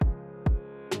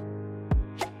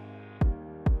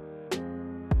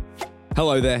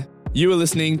Hello there. You are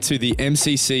listening to the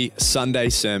MCC Sunday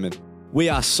Sermon. We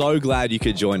are so glad you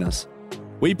could join us.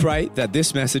 We pray that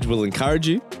this message will encourage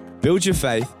you, build your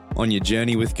faith on your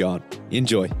journey with God.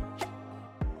 Enjoy.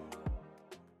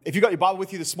 If you've got your Bible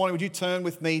with you this morning, would you turn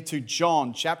with me to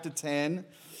John chapter 10?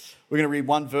 We're going to read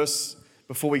one verse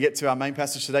before we get to our main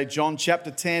passage today. John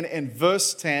chapter 10 and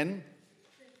verse 10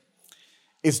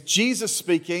 is Jesus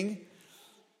speaking.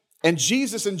 And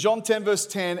Jesus in John 10 verse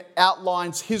 10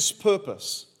 outlines his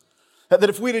purpose. That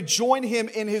if we're to join him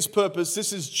in his purpose,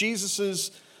 this is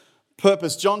Jesus's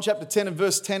purpose. John chapter 10 and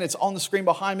verse 10, it's on the screen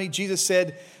behind me. Jesus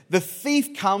said, "The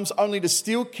thief comes only to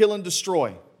steal, kill, and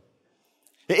destroy."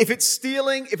 If it's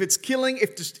stealing, if it's killing,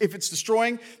 if it's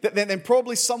destroying, then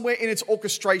probably somewhere in its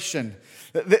orchestration,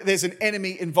 there's an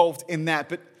enemy involved in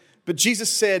that. But Jesus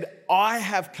said, "I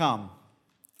have come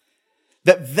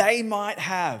that they might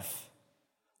have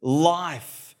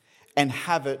life and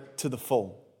have it to the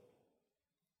full."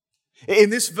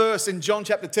 In this verse, in John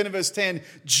chapter 10 and verse 10,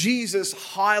 Jesus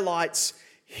highlights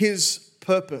his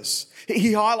purpose.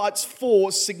 He highlights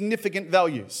four significant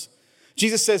values.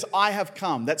 Jesus says, "I have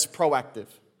come," that's proactive.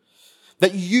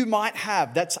 That you might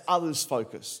have, that's others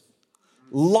focused.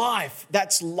 Life,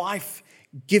 that's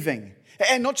life-giving.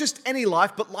 And not just any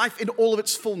life, but life in all of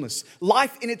its fullness.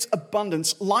 Life in its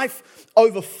abundance. Life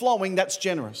overflowing, that's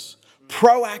generous.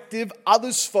 Proactive,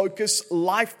 others-focused,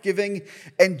 life-giving,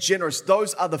 and generous.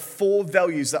 Those are the four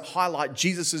values that highlight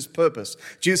Jesus' purpose.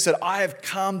 Jesus said, "I have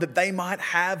come that they might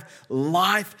have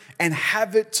life and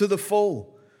have it to the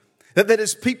full." That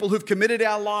as people who've committed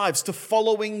our lives to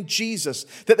following Jesus,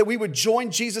 that we would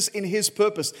join Jesus in his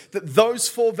purpose, that those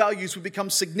four values would become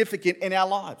significant in our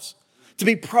lives. To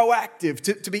be proactive,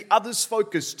 to be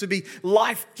others-focused, to be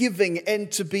life-giving, and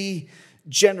to be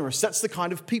generous. That's the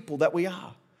kind of people that we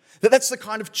are. That's the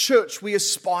kind of church we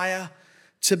aspire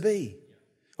to be.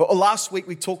 Well, last week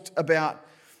we talked about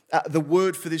the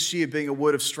word for this year being a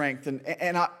word of strength.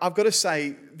 And I've got to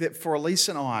say that for Elise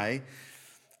and I,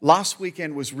 last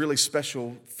weekend was really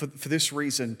special for this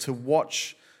reason, to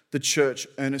watch the church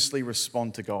earnestly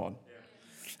respond to God.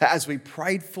 As we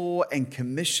prayed for and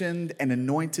commissioned and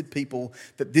anointed people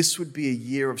that this would be a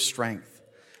year of strength.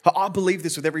 I believe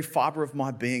this with every fiber of my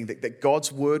being, that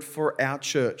God's word for our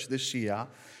church this year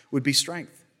would be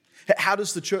strength. How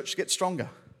does the church get stronger?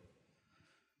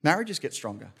 Marriages get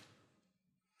stronger.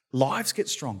 Lives get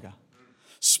stronger.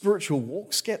 Spiritual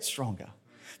walks get stronger.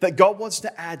 That God wants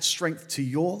to add strength to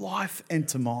your life and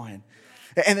to mine.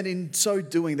 And that in so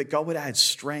doing, that God would add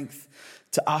strength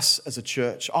to us as a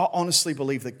church. I honestly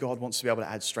believe that God wants to be able to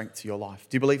add strength to your life.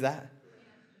 Do you believe that?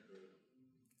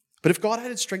 But if God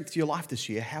added strength to your life this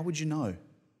year, how would you know?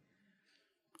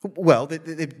 Well,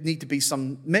 there need to be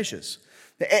some measures.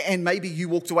 And maybe you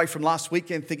walked away from last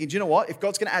weekend thinking, do you know what? If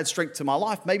God's going to add strength to my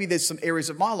life, maybe there's some areas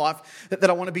of my life that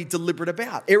I want to be deliberate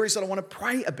about, areas that I want to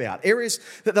pray about, areas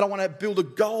that I want to build a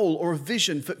goal or a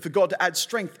vision for God to add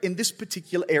strength in this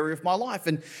particular area of my life.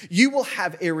 And you will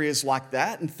have areas like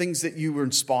that and things that you were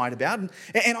inspired about.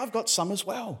 And I've got some as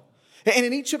well. And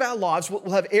in each of our lives,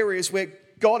 we'll have areas where,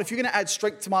 God, if you're going to add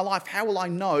strength to my life, how will I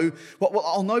know? Well,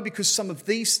 I'll know because some of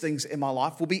these things in my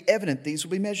life will be evident. These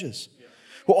will be measures.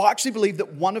 Well, I actually believe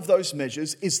that one of those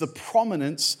measures is the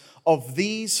prominence of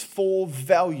these four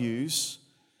values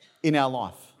in our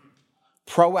life.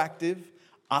 Proactive,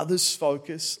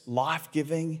 others-focused,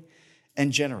 life-giving,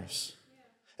 and generous.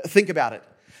 Think about it.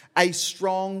 A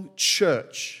strong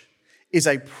church is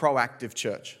a proactive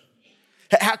church.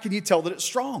 How can you tell that it's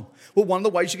strong? Well, one of the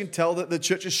ways you can tell that the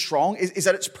church is strong is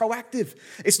that it's proactive.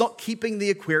 It's not keeping the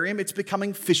aquarium, it's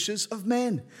becoming fishers of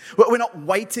men. We're not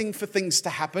waiting for things to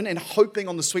happen and hoping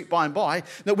on the sweet by and by.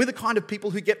 No, we're the kind of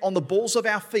people who get on the balls of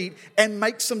our feet and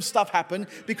make some stuff happen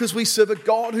because we serve a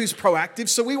God who's proactive,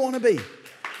 so we want to be.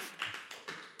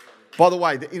 By the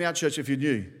way, in our church, if you're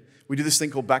new, we do this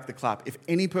thing called back the clap. If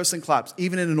any person claps,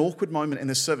 even in an awkward moment in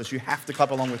this service, you have to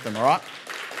clap along with them, all right?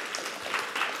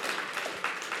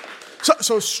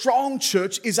 So a strong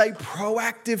church is a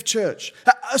proactive church.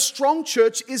 A strong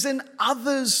church is an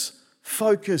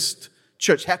others-focused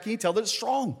church. How can you tell that it's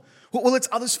strong? Well, it's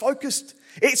others-focused.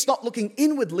 It's not looking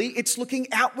inwardly, it's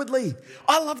looking outwardly.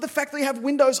 I love the fact that we have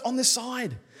windows on this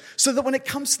side so that when it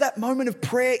comes to that moment of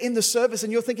prayer in the service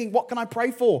and you're thinking, what can I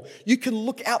pray for? You can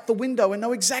look out the window and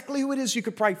know exactly who it is you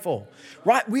could pray for,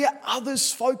 right? We are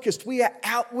others-focused. We are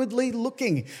outwardly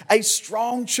looking. A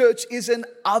strong church is an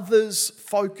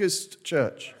others-focused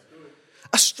church.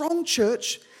 A strong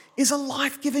church is a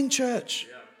life-giving church.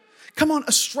 Come on,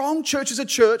 a strong church is a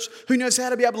church who knows how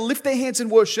to be able to lift their hands in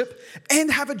worship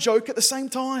and have a joke at the same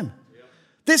time.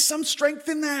 There's some strength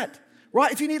in that,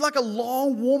 right? If you need like a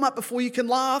long warm-up before you can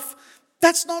laugh,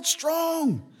 That's not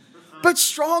strong. But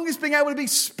strong is being able to be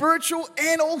spiritual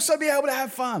and also be able to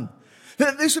have fun.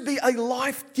 That this would be a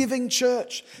life-giving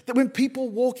church. That when people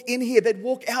walk in here, they'd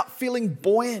walk out feeling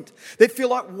buoyant. They'd feel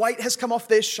like weight has come off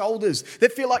their shoulders.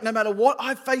 They'd feel like no matter what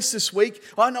I face this week,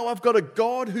 I know I've got a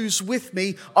God who's with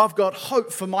me. I've got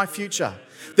hope for my future.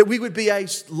 That we would be a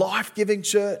life-giving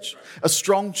church. A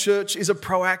strong church is a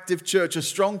proactive church. A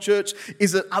strong church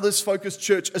is an others-focused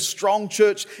church. A strong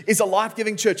church is a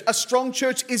life-giving church. A strong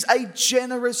church is a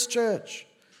generous church.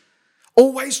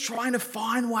 Always trying to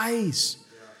find ways,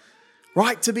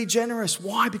 right, to be generous.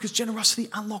 Why? Because generosity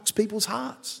unlocks people's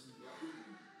hearts.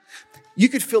 You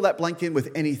could fill that blank in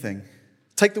with anything.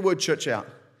 Take the word church out.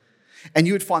 And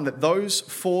you would find that those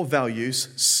 4 values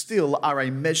still are a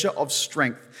measure of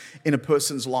strength in a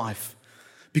person's life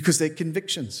because they're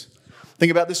convictions.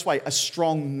 Think about it this way. A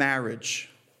strong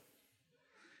marriage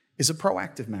is a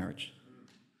proactive marriage.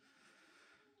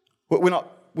 We're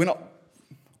not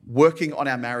working on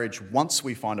our marriage once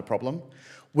we find a problem.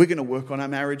 We're going to work on our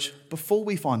marriage before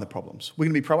we find the problems. We're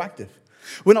going to be proactive.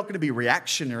 We're not going to be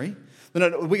reactionary. No,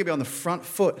 we're going to be on the front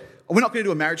foot. We're not going to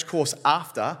do a marriage course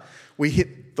after we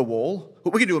hit the wall.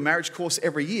 But we're going to do a marriage course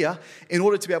every year in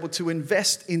order to be able to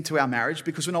invest into our marriage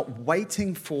because we're not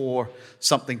waiting for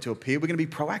something to appear. We're going to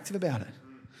be proactive about it.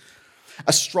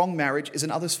 A strong marriage is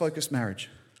an others-focused marriage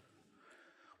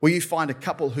where you find a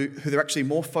couple who they're actually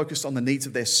more focused on the needs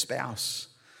of their spouse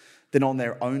than on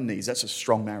their own needs. That's a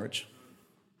strong marriage.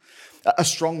 A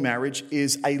strong marriage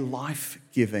is a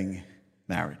life-giving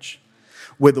marriage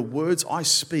where the words I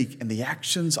speak and the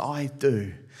actions I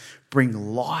do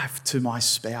bring life to my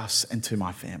spouse and to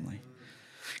my family.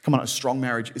 Come on, a strong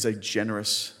marriage is a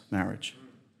generous marriage.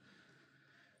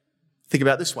 Think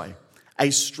about it this way. A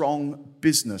strong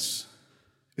business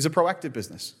is a proactive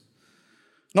business.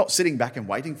 Not sitting back and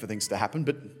waiting for things to happen,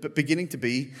 but beginning to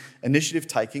be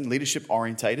initiative-taking,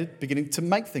 leadership-orientated, beginning to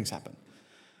make things happen.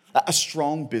 A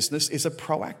strong business is a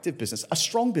proactive business. A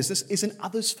strong business is an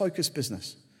others-focused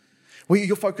business where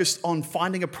you're focused on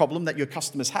finding a problem that your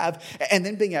customers have and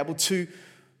then being able to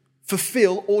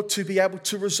fulfill or to be able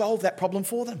to resolve that problem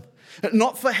for them.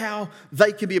 Not for how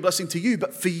they can be a blessing to you,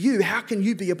 but for you, how can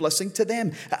you be a blessing to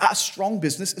them? A strong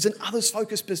business is an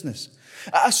others-focused business.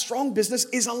 A strong business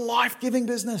is a life-giving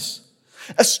business.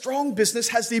 A strong business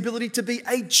has the ability to be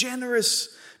a generous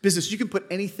business. You can put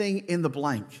anything in the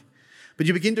blank. But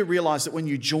you begin to realize that when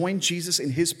you join Jesus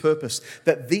in his purpose,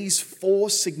 that these 4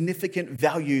 significant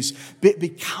values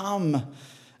become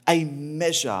a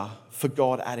measure for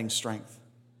God adding strength.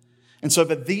 And so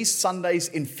for these Sundays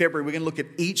in February, we're going to look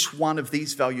at each one of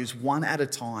these values one at a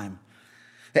time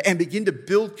and begin to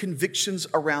build convictions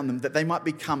around them that they might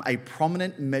become a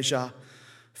prominent measure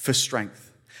for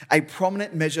strength, a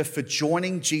prominent measure for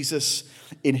joining Jesus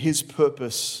in his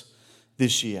purpose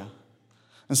this year.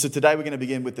 And so today we're going to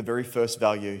begin with the very first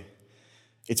value.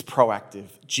 It's proactive.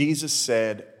 Jesus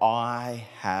said, I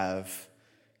have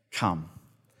come.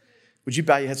 Would you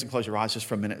bow your heads and close your eyes just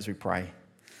for a minute as we pray?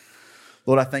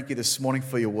 Lord, I thank you this morning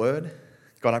for your word.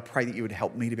 God, I pray that you would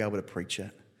help me to be able to preach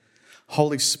it.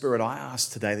 Holy Spirit, I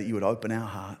ask today that you would open our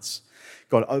hearts.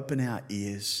 God, open our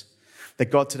ears. That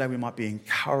God, today we might be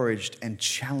encouraged and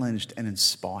challenged and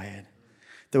inspired.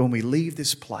 That when we leave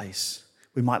this place,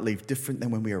 we might leave different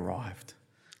than when we arrived.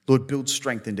 Lord, build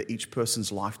strength into each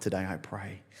person's life today, I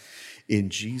pray. In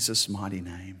Jesus' mighty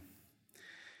name,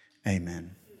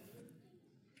 amen.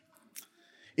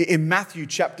 In Matthew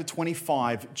chapter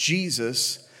 25,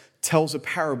 Jesus tells a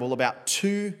parable about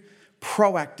 2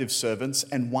 proactive servants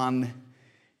and 1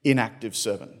 inactive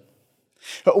servant.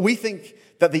 We think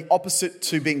that the opposite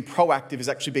to being proactive is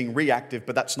actually being reactive,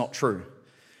 but that's not true.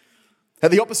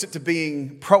 The opposite to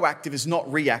being proactive is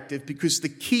not reactive because the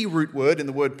key root word in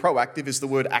the word proactive is the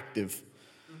word active,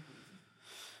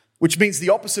 which means the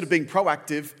opposite of being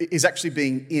proactive is actually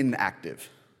being inactive.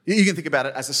 You can think about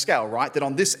it as a scale, right? That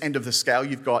on this end of the scale,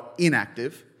 you've got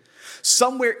inactive.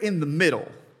 Somewhere in the middle,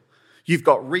 you've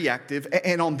got reactive.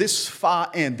 And on this far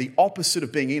end, the opposite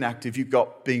of being inactive, you've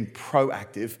got being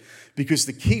proactive because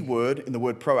the key word in the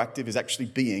word proactive is actually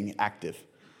being active.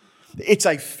 It's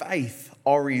a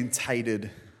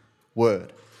faith-orientated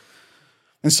word.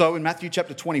 And so in Matthew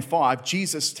chapter 25,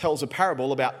 Jesus tells a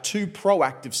parable about 2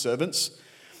 proactive servants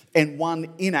and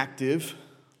 1 inactive,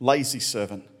 lazy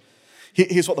servant.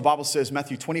 Here's what the Bible says,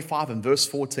 Matthew 25 and verse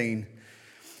 14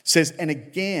 says, and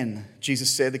again,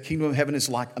 Jesus said, the kingdom of heaven is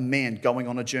like a man going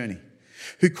on a journey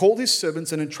who called his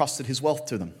servants and entrusted his wealth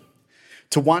to them.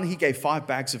 To one he gave 5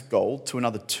 bags of gold, to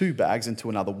another 2 bags, and to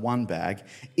another 1 bag,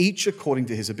 each according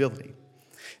to his ability.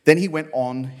 Then he went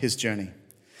on his journey.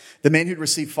 The man who'd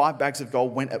received 5 bags of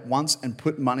gold went at once and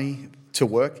put money to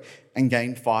work and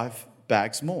gained 5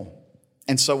 bags more.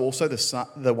 And so also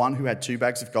the one who had 2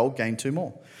 bags of gold gained 2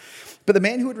 more. But the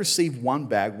man who had received 1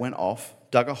 bag went off,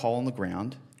 dug a hole in the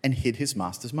ground, and hid his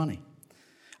master's money.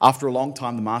 After a long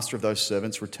time, the master of those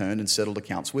servants returned and settled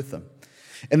accounts with them.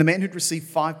 And the man who'd received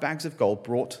 5 bags of gold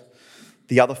brought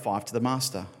the other 5 to the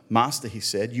master. Master, he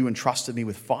said, you entrusted me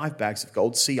with 5 bags of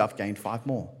gold. See, I've gained 5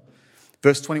 more.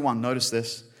 Verse 21, notice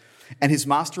this. And his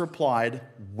master replied,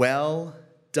 well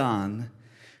done,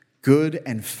 good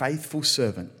and faithful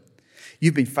servant.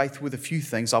 You've been faithful with a few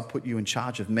things. I'll put you in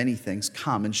charge of many things.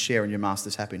 Come and share in your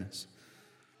master's happiness.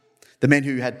 The man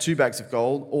who had 2 bags of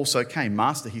gold also came.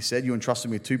 Master, he said, you entrusted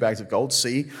me with 2 bags of gold.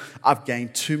 See, I've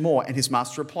gained 2 more. And his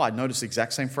master replied, notice the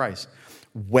exact same phrase.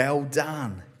 Well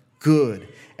done, good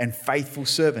and faithful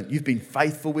servant. You've been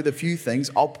faithful with a few things.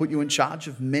 I'll put you in charge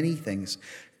of many things.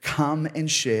 Come and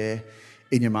share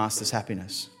in your master's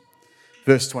happiness.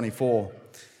 Verse 24.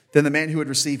 Then the man who had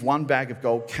received 1 bag of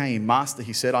gold came. Master,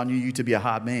 he said, I knew you to be a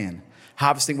hard man,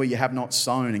 harvesting where you have not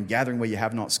sown and gathering where you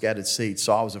have not scattered seed.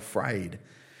 So I was afraid.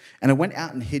 And I went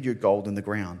out and hid your gold in the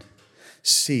ground.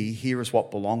 See, here is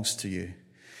what belongs to you.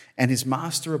 And his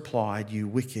master replied, you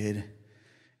wicked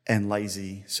and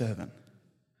lazy servant.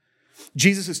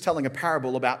 Jesus is telling a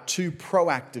parable about 2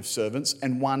 proactive servants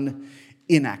and 1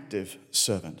 inactive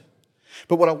servant.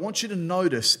 But what I want you to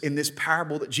notice in this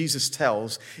parable that Jesus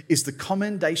tells is the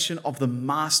commendation of the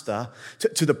master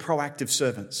to the proactive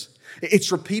servants.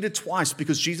 It's repeated twice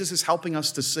because Jesus is helping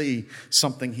us to see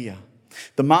something here.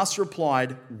 The master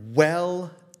replied,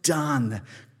 well done,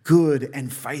 good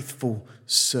and faithful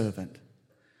servant.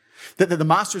 That the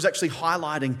master is actually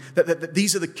highlighting that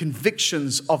these are the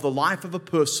convictions of the life of a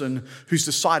person who's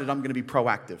decided, I'm going to be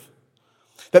proactive.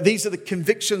 That these are the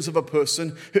convictions of a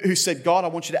person who said, God, I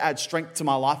want you to add strength to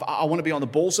my life. I want to be on the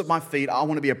balls of my feet. I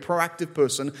want to be a proactive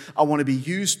person. I want to be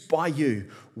used by you.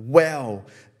 Well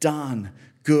done,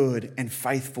 good and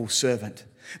faithful servant.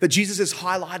 That Jesus is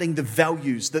highlighting the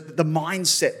values, the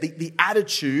mindset, the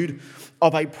attitude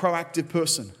of a proactive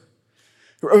person.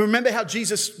 Remember how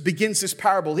Jesus begins this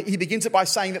parable. He begins it by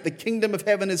saying that the kingdom of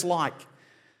heaven is like.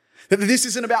 That this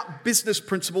isn't about business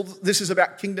principles. This is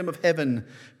about kingdom of heaven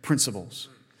principles.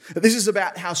 This is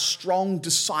about how strong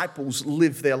disciples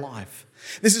live their life.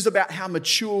 This is about how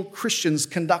mature Christians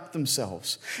conduct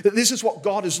themselves. That this is what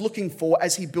God is looking for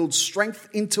as he builds strength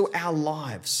into our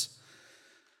lives.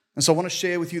 And so I want to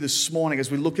share with you this morning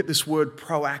as we look at this word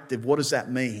proactive, what does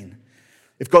that mean?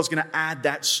 If God's going to add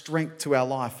that strength to our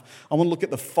life, I want to look at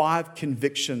the 5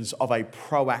 convictions of a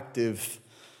proactive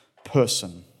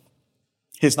person.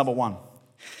 Here's number 1,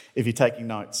 if you're taking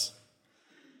notes.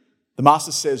 The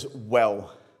master says,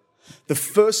 well. The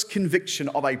first conviction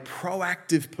of a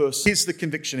proactive person, here's the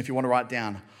conviction if you want to write it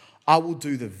down. I will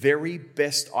do the very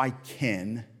best I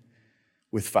can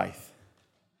with faith.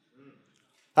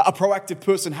 A proactive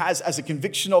person has as a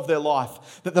conviction of their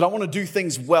life that I want to do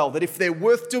things well, that if they're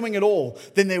worth doing at all,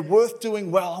 then they're worth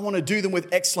doing well. I want to do them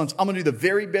with excellence. I'm going to do the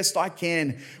very best I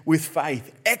can with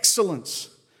faith. Excellence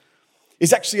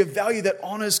is actually a value that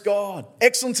honors God.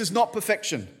 Excellence is not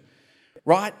perfection,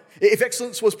 right? If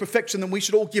excellence was perfection, then we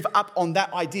should all give up on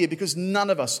that idea because none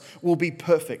of us will be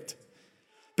perfect.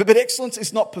 But excellence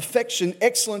is not perfection.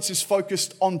 Excellence is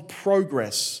focused on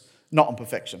progress, not on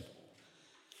perfection.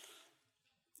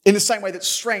 In the same way that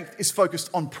strength is focused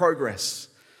on progress,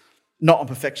 not on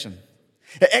perfection.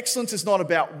 Excellence is not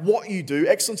about what you do.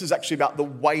 Excellence is actually about the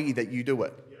way that you do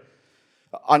it.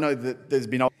 I know that there's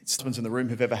been husbands in the room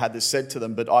who've ever had this said to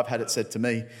them, but I've had it said to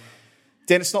me.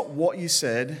 Dan, it's not what you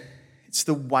said, it's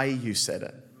the way you said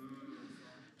it.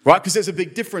 Right? Because there's a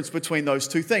big difference between those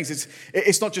two things.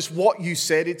 It's not just what you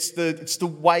said, it's the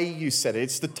way you said it.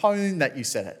 It's the tone that you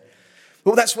said it.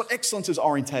 Well, that's what excellence is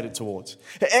orientated towards.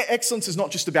 Excellence is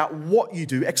not just about what you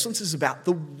do. Excellence is about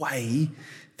the way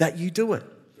that you do it.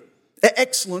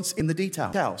 Excellence in the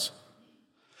details.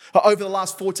 Over the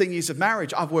last 14 years of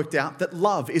marriage, I've worked out that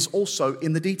love is also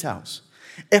in the details.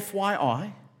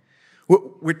 FYI,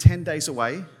 we're 10 days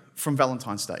away from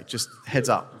Valentine's Day. Just heads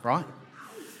up, right?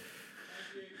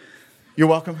 You're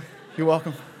welcome. You're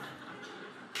welcome.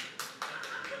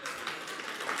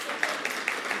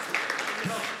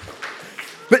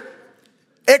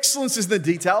 Excellence is in the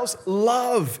details.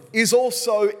 Love is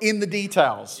also in the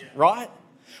details, right?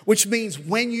 Which means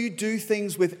when you do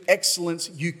things with excellence,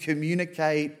 you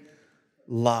communicate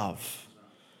love.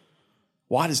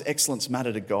 Why does excellence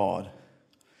matter to God?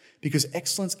 Because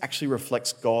excellence actually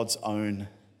reflects God's own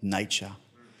nature.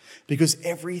 Because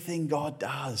everything God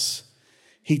does,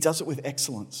 he does it with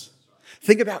excellence.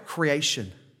 Think about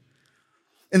creation.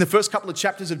 In the first couple of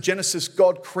chapters of Genesis,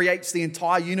 God creates the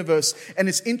entire universe. And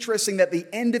it's interesting that at the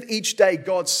end of each day,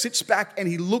 God sits back and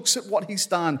he looks at what he's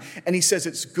done and he says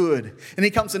it's good. And he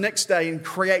comes the next day and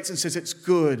creates and says it's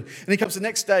good. And he comes the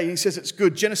next day and he says it's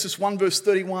good. Genesis 1 verse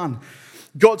 31.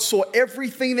 God saw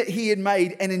everything that he had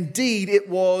made, and indeed it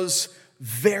was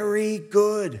very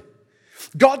good.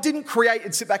 God didn't create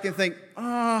and sit back and think,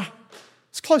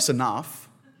 it's close enough.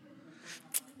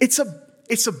 It's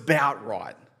about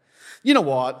right. You know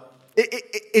what?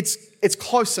 It's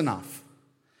close enough.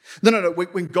 No.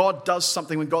 When God does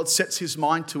something, when God sets his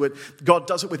mind to it, God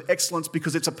does it with excellence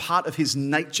because it's a part of his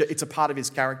nature. It's a part of his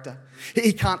character.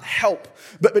 He can't help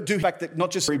but do the fact that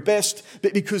not just the very best,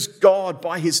 but because God,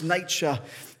 by his nature,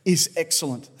 is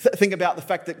excellent. Think about the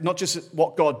fact that not just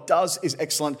what God does is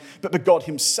excellent, but God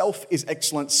himself is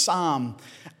excellent. Psalm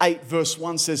 8 verse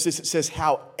 1 says this. It says,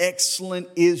 how excellent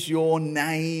is your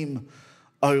name,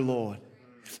 O Lord.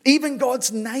 Even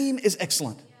God's name is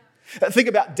excellent. Think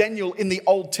about Daniel in the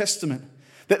Old Testament.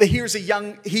 That here is a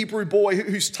young Hebrew boy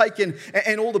who's taken,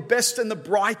 and all the best and the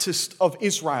brightest of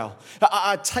Israel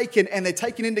are taken, and they're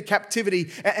taken into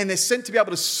captivity, and they're sent to be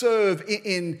able to serve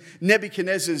in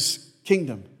Nebuchadnezzar's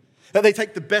kingdom. That they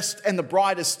take the best and the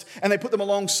brightest and they put them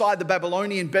alongside the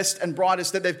Babylonian best and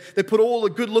brightest. That they put all the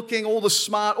good looking, all the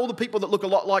smart, all the people that look a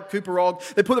lot like Cooper Og.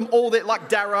 They put them all there like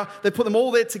Dara. They put them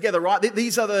all there together, right?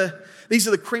 These are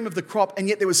the cream of the crop. And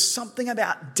yet there was something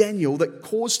about Daniel that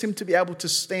caused him to be able to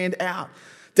stand out.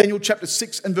 Daniel chapter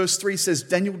 6 and verse 3 says,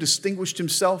 Daniel distinguished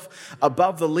himself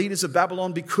above the leaders of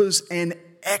Babylon because an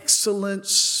excellent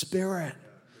spirit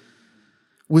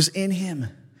was in him.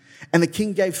 And the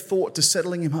king gave thought to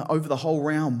settling him over the whole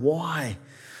realm. Why?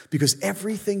 Because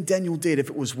everything Daniel did, if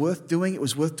it was worth doing, it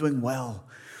was worth doing well.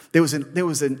 There was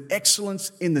an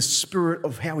excellence in the spirit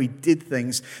of how he did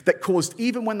things that caused,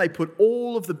 even when they put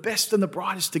all of the best and the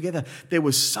brightest together, there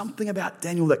was something about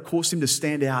Daniel that caused him to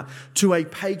stand out to a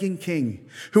pagan king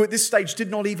who at this stage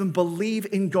did not even believe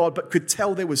in God, but could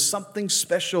tell there was something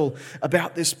special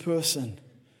about this person.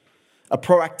 A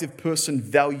proactive person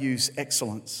values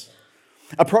excellence.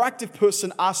 A proactive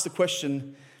person asks the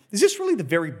question, is this really the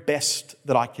very best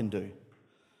that I can do?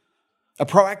 A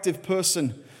proactive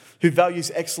person who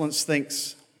values excellence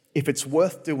thinks, if it's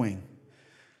worth doing,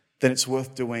 then it's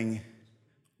worth doing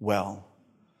well.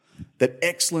 That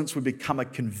excellence would become a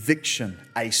conviction,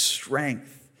 a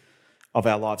strength of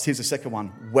our lives. Here's the second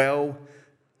one. Well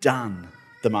done,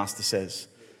 the master says.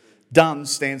 Done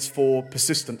stands for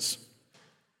persistence.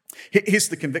 Here's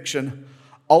the conviction.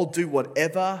 I'll do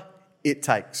whatever it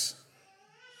takes.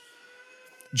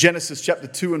 Genesis chapter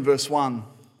 2 and verse 1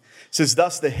 says,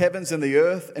 thus the heavens and the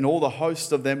earth and all the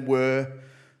hosts of them were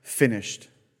finished.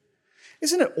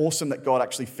 Isn't it awesome that God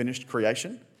actually finished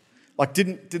creation? Like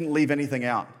didn't leave anything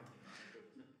out.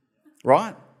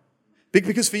 Right?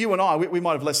 Because for you and I, we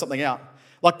might have left something out.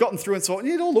 Like gotten through and thought,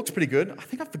 yeah, it all looks pretty good. I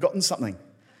think I've forgotten something.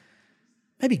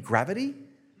 Maybe gravity?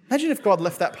 Imagine if God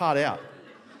left that part out.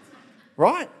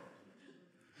 Right?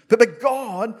 But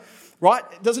God, right,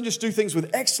 doesn't just do things with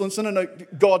excellence. No.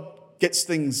 God gets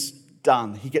things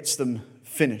done. He gets them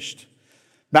finished.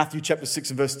 Matthew chapter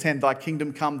 6 and verse 10, thy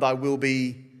kingdom come, thy will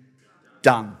be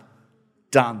done.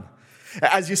 Done.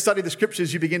 As you study the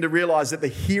scriptures, you begin to realize that the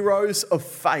heroes of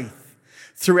faith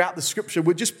throughout the scripture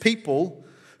were just people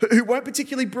who weren't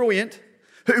particularly brilliant,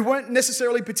 who weren't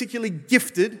necessarily particularly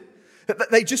gifted.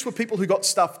 They just were people who got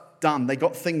stuff done. They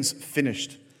got things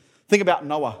finished. Think about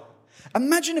Noah.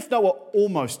 Imagine if Noah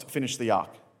almost finished the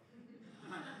ark.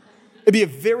 It'd be a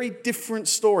very different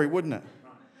story, wouldn't it?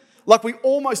 Like we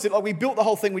almost did, like we built the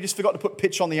whole thing, we just forgot to put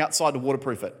pitch on the outside to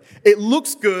waterproof it. It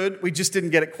looks good, we just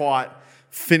didn't get it quite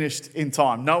finished in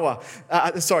time.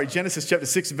 Genesis chapter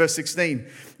 6 verse 16.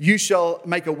 You shall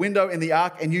make a window in the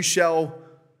ark and you shall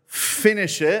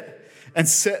finish it and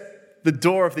set the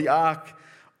door of the ark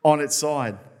on its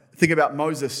side. Think about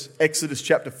Moses, Exodus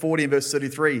chapter 40 and verse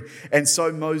 33. And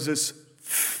so Moses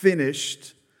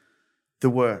finished the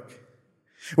work.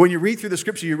 When you read through the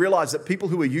scripture, you realize that people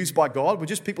who were used by God were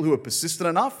just people who were persistent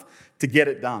enough to get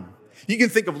it done. You can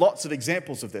think of lots of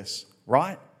examples of this,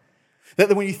 right?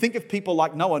 That when you think of people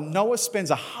like Noah spends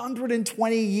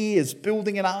 120 years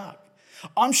building an ark.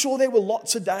 I'm sure there were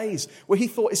lots of days where he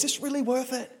thought, is this really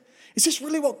worth it? Is this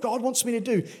really what God wants me to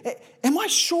do? Am I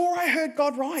sure I heard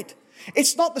God right?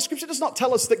 It's not, the scripture does not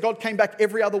tell us that God came back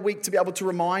every other week to be able to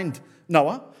remind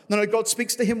Noah. No, God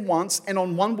speaks to him once, and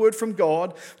on one word from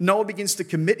God, Noah begins to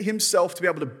commit himself to be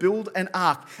able to build an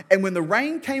ark. And when the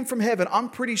rain came from heaven, I'm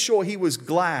pretty sure he was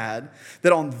glad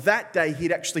that on that day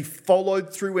he'd actually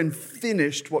followed through and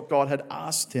finished what God had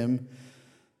asked him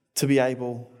to be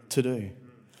able to do.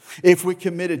 If we're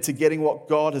committed to getting what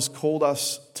God has called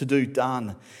us to do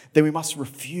done, then we must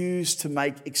refuse to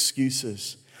make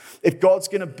excuses. If God's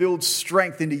going to build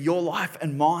strength into your life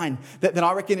and mine, then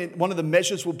I reckon one of the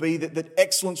measures will be that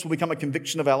excellence will become a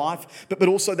conviction of our life, but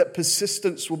also that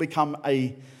persistence will become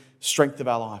a strength of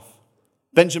our life.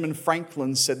 Benjamin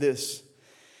Franklin said this.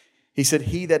 He said,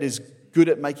 "He that is good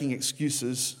at making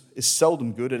excuses is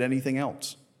seldom good at anything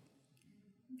else."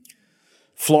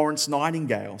 Florence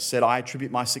Nightingale said, "I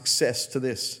attribute my success to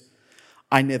this.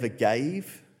 I never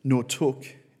gave nor took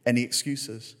any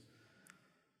excuses."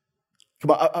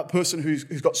 Come on, a person who's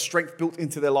got strength built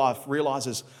into their life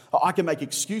realizes, I can make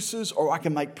excuses or I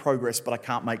can make progress, but I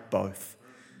can't make both.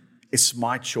 It's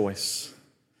my choice.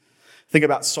 Think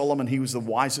about Solomon. He was the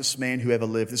wisest man who ever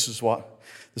lived. This is what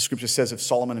the scripture says of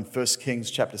Solomon in 1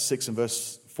 Kings chapter 6 and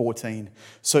verse 14.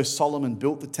 So Solomon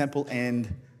built the temple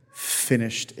and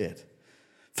finished it.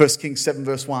 1 Kings 7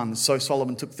 verse 1. So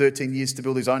Solomon took 13 years to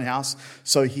build his own house,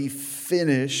 so he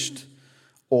finished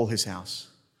all his house.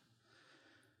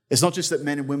 It's not just that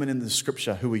men and women in the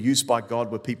scripture who were used by God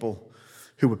were people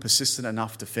who were persistent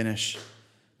enough to finish,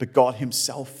 but God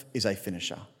himself is a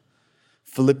finisher.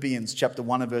 Philippians chapter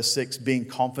 1 and verse 6, being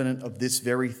confident of this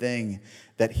very thing,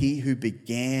 that he who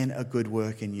began a good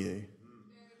work in you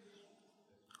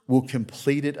will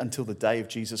complete it until the day of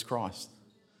Jesus Christ.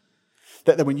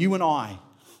 That when you and I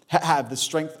have the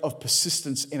strength of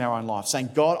persistence in our own life,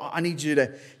 saying, God, I need you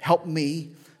to help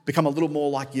me become a little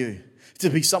more like you. To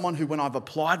be someone who, when I've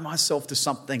applied myself to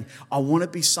something, I want to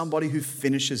be somebody who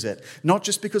finishes it. Not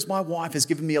just because my wife has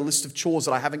given me a list of chores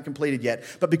that I haven't completed yet,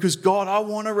 but because, God, I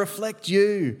want to reflect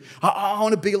you. I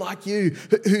want to be like you,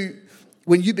 who,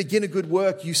 when you begin a good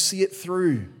work, you see it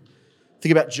through.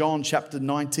 Think about John chapter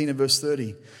 19 and verse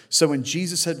 30. So when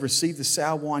Jesus had received the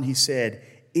sour wine, he said,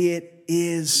 it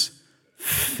is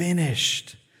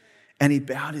finished. And he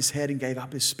bowed his head and gave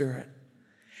up his spirit.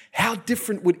 How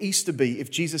different would Easter be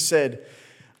if Jesus said,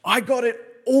 I got it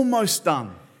almost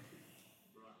done.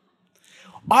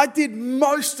 I did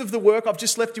most of the work. I've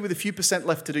just left you with a few percent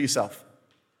left to do yourself.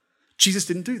 Jesus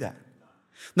didn't do that.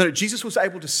 No, Jesus was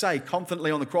able to say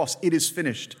confidently on the cross, it is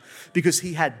finished, because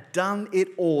he had done it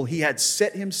all. He had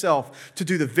set himself to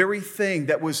do the very thing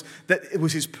that was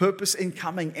his purpose in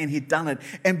coming, and he'd done it.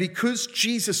 And because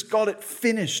Jesus got it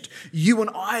finished, you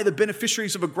and I are the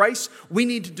beneficiaries of a grace. We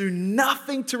need to do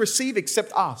nothing to receive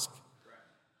except ask.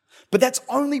 But that's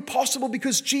only possible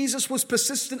because Jesus was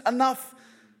persistent enough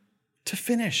to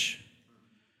finish.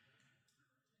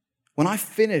 When I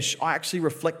finish, I actually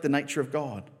reflect the nature of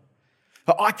God.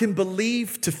 I can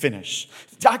believe to finish.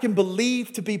 I can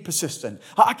believe to be persistent.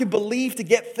 I can believe to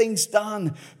get things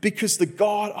done because the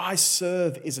God I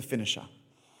serve is a finisher.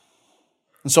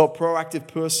 And so a proactive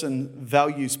person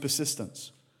values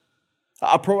persistence.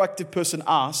 A proactive person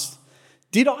asks,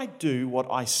 did I do what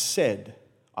I said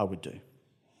I would do?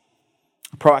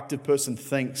 A proactive person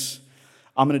thinks,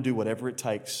 I'm going to do whatever it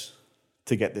takes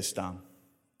to get this done.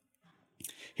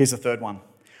 Here's the third one.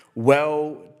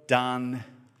 Well done,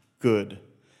 good.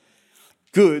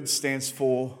 Good stands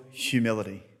for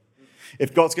humility.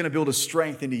 If God's going to build a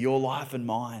strength into your life and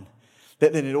mine,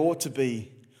 then it ought to be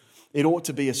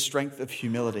a strength of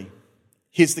humility.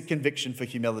 Here's the conviction for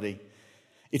humility.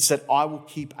 It's that I will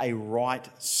keep a right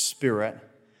spirit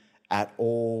at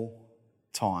all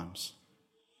times.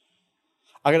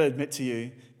 I got to admit to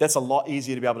you, that's a lot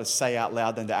easier to be able to say out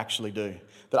loud than to actually do.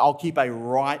 That I'll keep a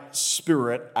right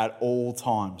spirit at all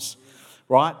times.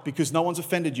 Right? Because no one's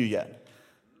offended you yet.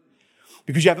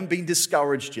 Because you haven't been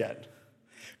discouraged yet.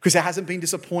 Because there hasn't been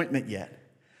disappointment yet.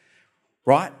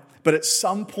 Right? But at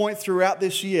some point throughout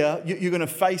this year, you're going to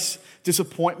face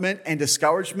disappointment and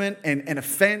discouragement and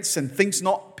offense and things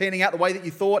not panning out the way that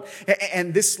you thought.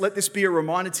 And let this be a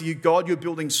reminder to you, God, you're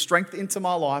building strength into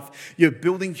my life. You're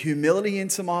building humility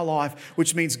into my life,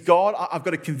 which means, God, I've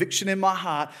got a conviction in my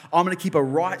heart. I'm going to keep a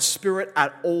right spirit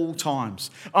at all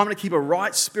times. I'm going to keep a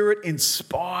right spirit in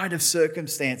spite of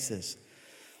circumstances.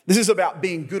 This is about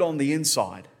being good on the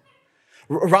inside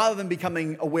rather than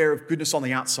becoming aware of goodness on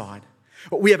the outside.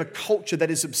 We have a culture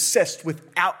that is obsessed with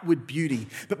outward beauty,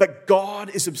 but God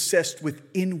is obsessed with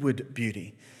inward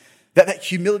beauty. That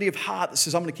humility of heart that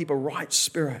says, I'm going to keep a right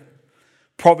spirit.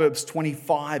 Proverbs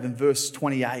 25 and verse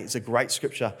 28 is a great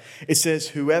scripture. It says,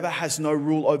 whoever has no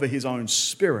rule over his own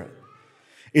spirit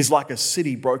is like a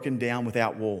city broken down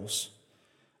without walls.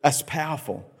 That's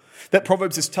powerful. That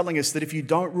Proverbs is telling us that if you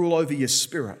don't rule over your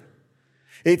spirit,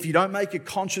 if you don't make a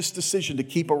conscious decision to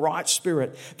keep a right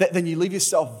spirit, then you leave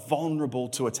yourself vulnerable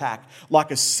to attack,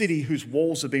 like a city whose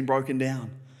walls have been broken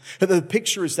down. The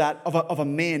picture is that of a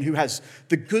man who has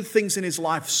the good things in his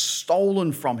life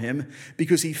stolen from him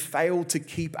because he failed to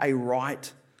keep a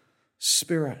right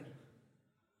spirit.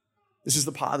 This is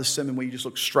the part of the sermon where you just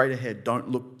look straight ahead. Don't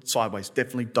look sideways.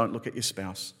 Definitely don't look at your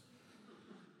spouse.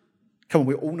 Come on,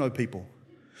 we all know people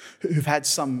who've had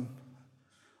some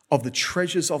of the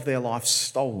treasures of their life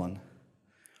stolen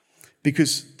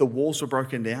because the walls were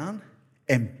broken down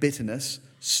and bitterness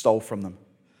stole from them.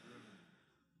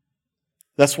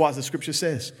 That's why the scripture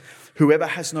says, whoever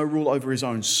has no rule over his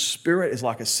own spirit is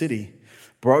like a city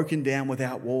broken down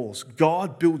without walls.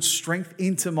 God, builds strength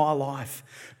into my life.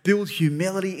 Build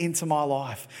humility into my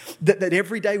life. That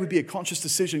every day would be a conscious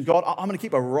decision. God, I'm going to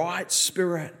keep a right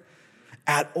spirit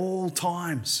at all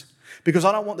times. Because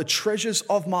I don't want the treasures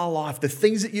of my life, the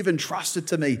things that you've entrusted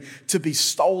to me, to be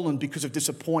stolen because of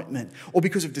disappointment or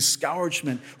because of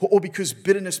discouragement or because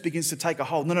bitterness begins to take a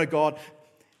hold. No, God,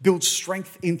 build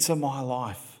strength into my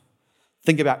life.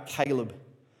 Think about Caleb.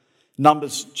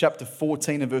 Numbers chapter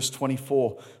 14 and verse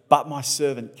 24. But my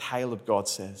servant Caleb, God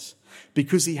says,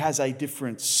 because he has a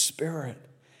different spirit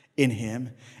in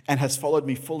him and has followed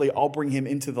me fully, I'll bring him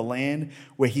into the land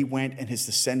where he went and his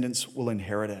descendants will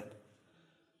inherit it.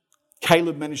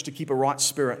 Caleb managed to keep a right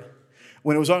spirit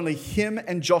when it was only him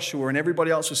and Joshua and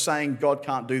everybody else was saying, God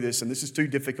can't do this and this is too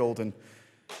difficult. And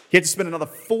he had to spend another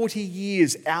 40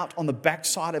 years out on the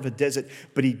backside of a desert,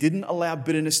 but he didn't allow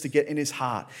bitterness to get in his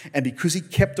heart. And because he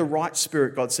kept a right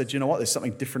spirit, God said, you know what? There's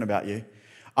something different about you.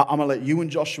 I'm going to let you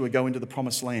and Joshua go into the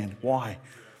promised land. Why?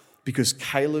 Because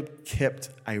Caleb kept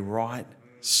a right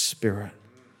spirit.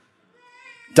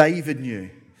 David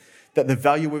knew that the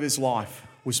value of his life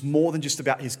was more than just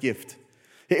about his gift.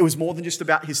 It was more than just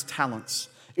about his talents.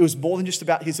 It was more than just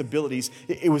about his abilities.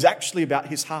 It was actually about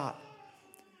his heart.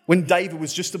 When David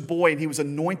was just a boy and he was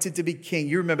anointed to be king,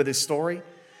 you remember this story?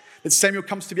 That Samuel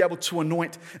comes to be able to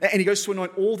anoint, and he goes to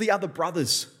anoint all the other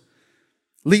brothers,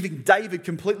 leaving David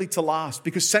completely to last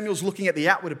because Samuel's looking at the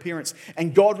outward appearance.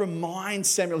 And God reminds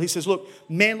Samuel, he says, look,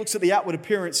 man looks at the outward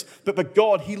appearance, but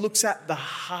God, he looks at the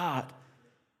heart.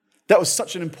 That was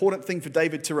such an important thing for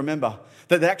David to remember,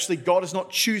 that actually God is not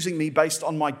choosing me based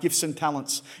on my gifts and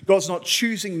talents. God's not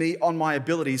choosing me on my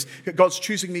abilities. God's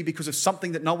choosing me because of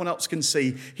something that no one else can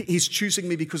see. He's choosing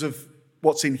me because of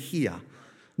what's in here,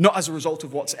 not as a result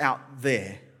of what's out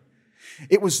there.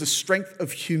 It was the strength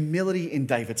of humility in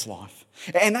David's life.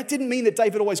 And that didn't mean that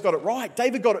David always got it right.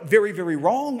 David got it very, very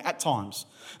wrong at times.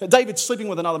 David's sleeping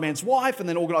with another man's wife and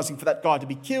then organising for that guy to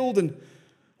be killed. And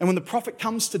when the prophet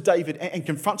comes to David and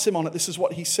confronts him on it, this is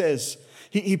what he says.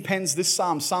 He pens this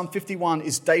psalm. Psalm 51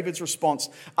 is David's response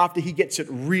after he gets it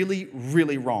really,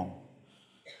 really wrong.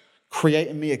 Create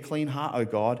in me a clean heart, O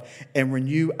God, and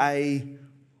renew a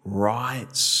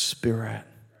right spirit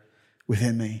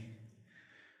within me.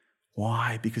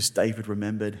 Why? Because David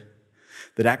remembered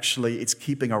that actually it's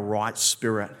keeping a right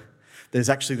spirit that is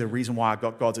actually the reason why I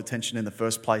got God's attention in the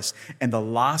first place. And the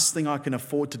last thing I can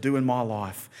afford to do in my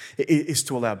life is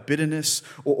to allow bitterness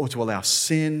or to allow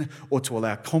sin or to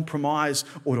allow compromise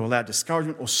or to allow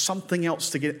discouragement or something else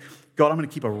to get. God, I'm going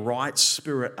to keep a right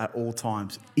spirit at all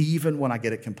times, even when I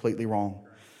get it completely wrong.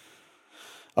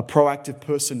 A proactive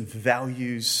person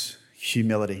values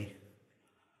humility.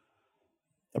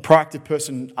 A proactive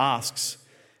person asks,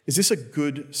 is this a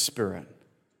good spirit?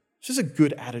 Is this a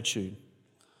good attitude?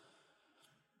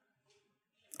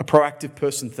 A proactive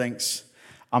person thinks,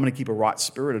 I'm going to keep a right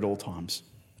spirit at all times.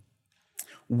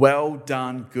 Well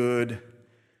done, good,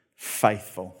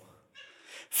 faithful.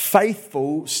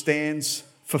 Faithful stands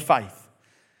for faith.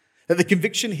 That the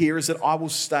conviction here is that I will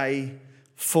stay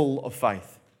full of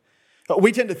faith. But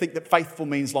we tend to think that faithful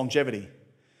means longevity,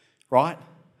 right?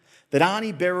 That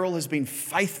Arnie Beryl has been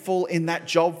faithful in that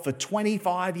job for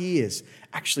 25 years.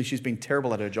 Actually, she's been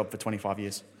terrible at her job for 25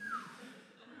 years.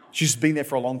 She's been there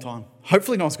for a long time.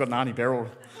 Hopefully no one's got an Arnie Beryl.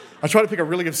 I tried to pick a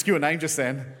really obscure name just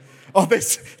then. Oh,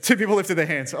 there's two people lifted their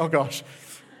hands. Oh, gosh.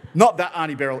 Not that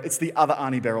Arnie Beryl. It's the other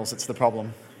Arnie Beryls that's the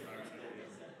problem.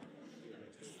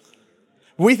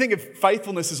 We think of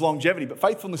faithfulness as longevity, but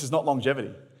faithfulness is not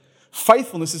longevity.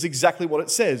 Faithfulness is exactly what it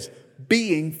says,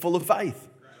 being full of faith.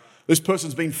 This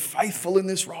person's been faithful in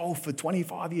this role for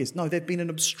 25 years. No, they've been an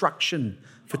obstruction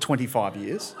for 25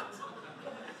 years.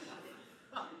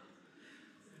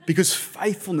 Because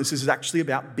faithfulness is actually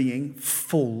about being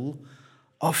full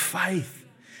of faith.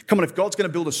 Come on, if God's going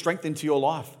to build a strength into your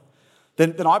life,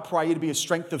 then I pray you to be a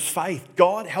strength of faith.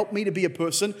 God, help me to be a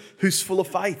person who's full of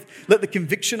faith. Let the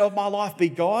conviction of my life be,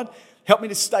 God, help me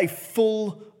to stay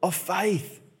full of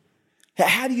faith.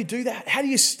 How do you do that? How do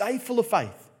you stay full of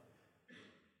faith?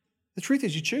 The truth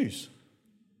is you choose.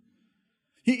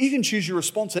 You can choose your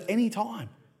response at any time.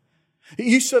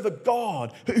 You serve a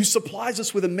God who supplies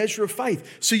us with a measure of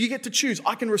faith. So you get to choose.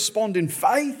 I can respond in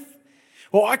faith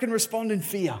or I can respond in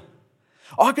fear.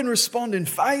 I can respond in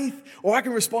faith or I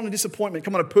can respond in disappointment.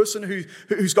 Come on, a person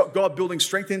who's got God building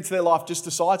strength into their life just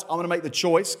decides, I'm going to make the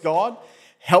choice. God,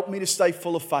 help me to stay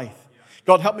full of faith.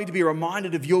 God, help me to be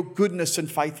reminded of your goodness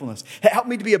and faithfulness. Help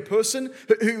me to be a person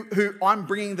who I'm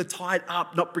bringing the tide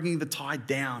up, not bringing the tide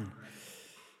down.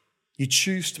 You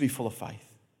choose to be full of faith.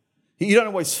 You don't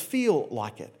always feel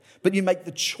like it, but you make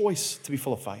the choice to be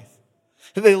full of faith.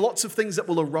 There are lots of things that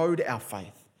will erode our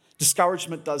faith.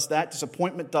 Discouragement does that.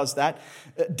 Disappointment does that.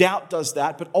 Doubt does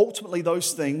that. But ultimately,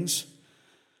 those things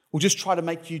will just try to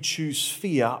make you choose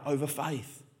fear over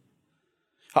faith.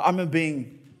 I remember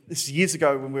this is years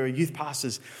ago when we were youth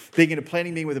pastors, being in a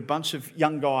planning meeting with a bunch of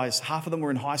young guys. Half of them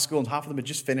were in high school and half of them had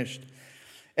just finished.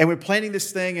 And we're planning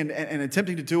this thing and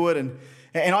attempting to do it. And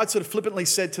I'd sort of flippantly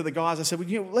said to the guys, I said,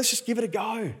 well, let's just give it a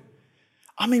go.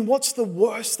 I mean, what's the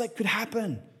worst that could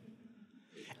happen?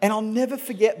 And I'll never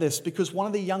forget this because one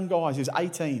of the young guys who's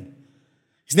 18,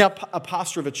 he's now a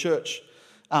pastor of a church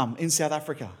in South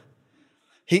Africa.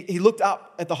 He looked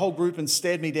up at the whole group and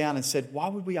stared me down and said, why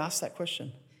would we ask that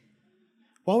question?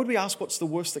 Why would we ask what's the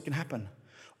worst that can happen?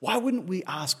 Why wouldn't we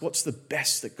ask what's the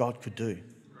best that God could do?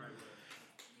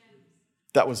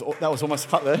 That was almost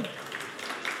cut there.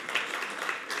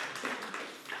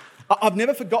 I've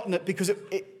never forgotten it because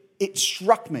it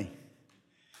struck me.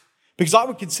 Because I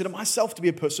would consider myself to be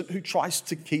a person who tries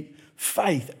to keep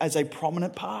faith as a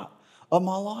prominent part of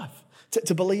my life,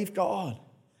 to believe God.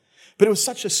 But it was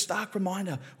such a stark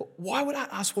reminder. Why would I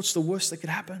ask what's the worst that could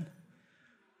happen?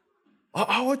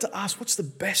 I wanted to ask what's the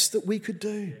best that we could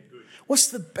do? What's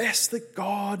the best that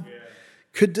God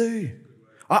could do?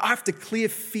 I have to clear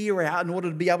fear out in order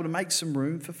to be able to make some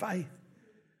room for faith.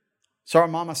 So I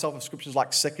remind myself of scriptures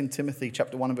like 2 Timothy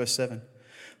chapter 1 and verse 7.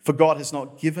 For God has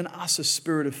not given us a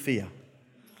spirit of fear,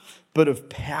 but of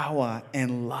power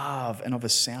and love and of a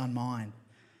sound mind.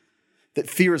 That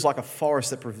fear is like a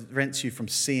forest that prevents you from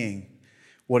seeing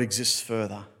what exists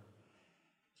further.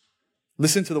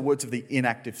 Listen to the words of the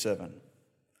inactive servant.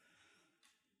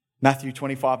 Matthew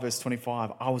 25 verse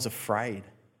 25. I was afraid.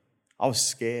 I was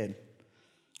scared.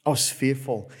 I was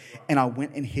fearful. And I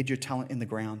went and hid your talent in the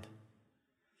ground.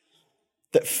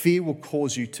 That fear will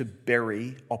cause you to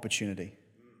bury opportunity.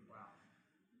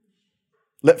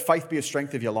 Let faith be a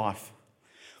strength of your life.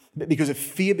 Because if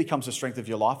fear becomes a strength of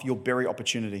your life, you'll bury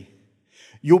opportunity.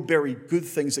 You'll bury good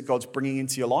things that God's bringing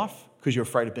into your life because you're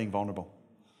afraid of being vulnerable.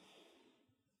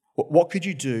 What could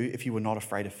you do if you were not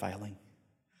afraid of failing?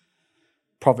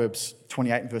 Proverbs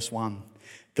 28 and verse 1.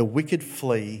 The wicked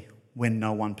flee when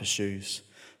no one pursues,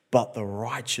 but the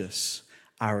righteous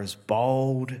are as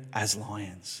bold as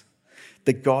lions.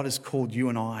 That God has called you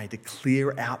and I to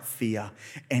clear out fear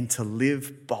and to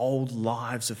live bold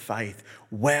lives of faith.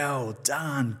 Well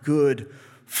done, good,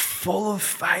 full of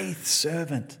faith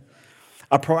servant.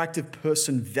 A proactive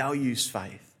person values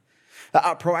faith.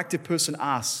 A proactive person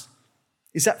asks,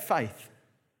 is that faith?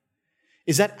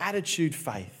 Is that attitude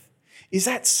faith? Is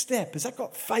that step? Has that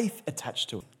got faith attached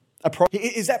to it?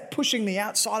 Is that pushing me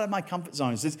outside of my comfort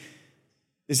zones?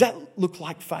 Does that look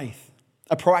like faith?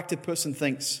 A proactive person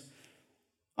thinks,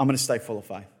 I'm going to stay full of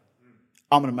faith.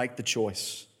 I'm going to make the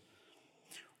choice.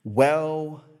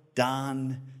 Well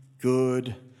done,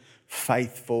 good,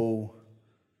 faithful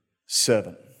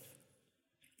servant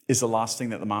is the last thing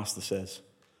that the master says.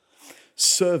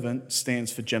 Servant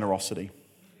stands for generosity.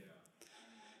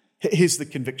 Here's the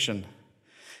conviction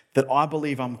that I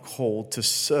believe I'm called to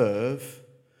serve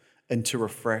and to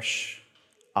refresh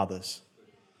others.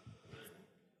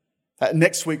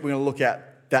 Next week, we're going to look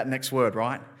at that next word,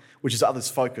 right? Which is others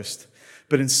focused.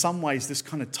 But in some ways, this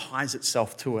kind of ties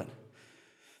itself to it.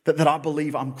 That I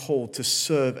believe I'm called to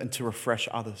serve and to refresh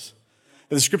others.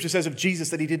 The scripture says of Jesus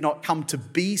that he did not come to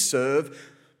be served,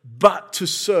 but to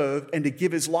serve and to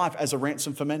give his life as a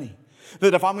ransom for many.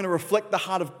 That if I'm going to reflect the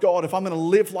heart of God, if I'm going to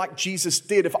live like Jesus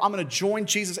did, if I'm going to join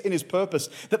Jesus in his purpose,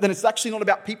 that then it's actually not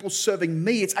about people serving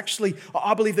me. It's actually,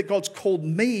 I believe that God's called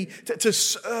me to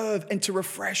serve and to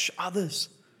refresh others.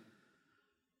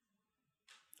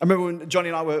 I remember when Johnny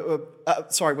and I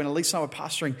when Elise and I were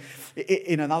pastoring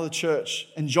in another church,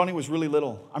 and Johnny was really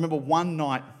little. I remember one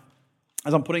night,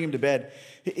 as I'm putting him to bed,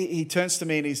 he turns to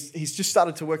me and he's just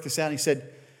started to work this out, and he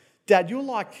said, Dad, you're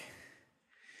like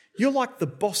the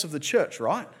boss of the church,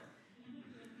 right?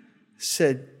 I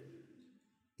said,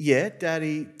 yeah,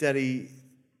 Daddy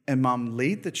and Mum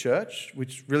lead the church,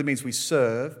 which really means we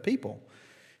serve people.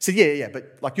 He said, yeah,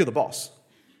 but like you're the boss.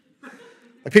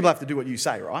 Like people have to do what you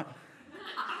say, right?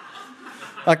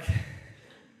 Like,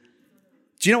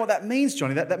 Do you know what that means,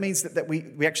 Johnny? That means that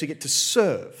we actually get to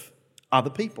serve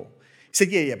other people. He said,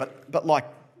 yeah, but like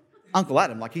Uncle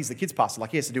Adam, like he's the kids pastor,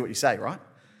 like he has to do what you say, right?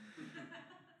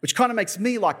 Which kind of makes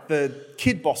me like the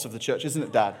kid boss of the church, isn't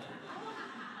it, Dad?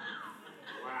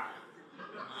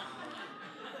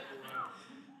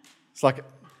 It's like,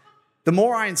 the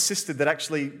more I insisted that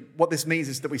actually what this means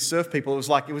is that we serve people,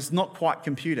 it was not quite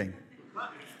computing.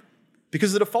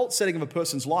 Because the default setting of a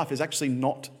person's life is actually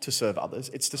not to serve others,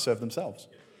 it's to serve themselves.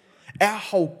 Our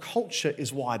whole culture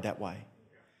is wired that way.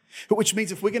 Which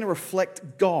means if we're going to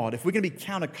reflect God, if we're going to be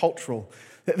countercultural,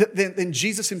 then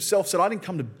Jesus himself said, I didn't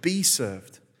come to be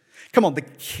served. Come on, the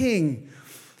King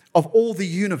of all the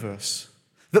universe,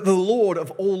 the Lord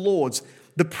of all lords,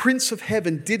 the Prince of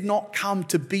Heaven did not come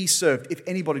to be served if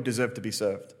anybody deserved to be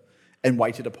served and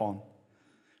waited upon.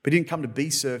 But he didn't come to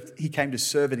be served. He came to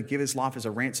serve and to give his life as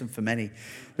a ransom for many.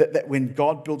 That when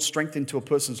God builds strength into a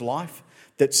person's life,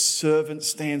 that servant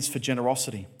stands for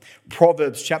generosity.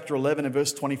 Proverbs chapter 11 and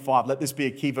verse 25. Let this be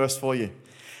a key verse for you.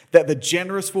 That the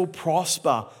generous will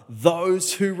prosper.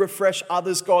 Those who refresh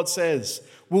others, God says,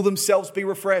 will themselves be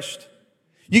refreshed.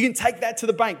 You can take that to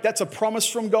the bank. That's a promise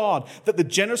from God that the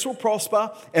generous will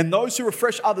prosper, and those who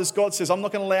refresh others, God says, I'm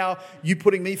not going to allow you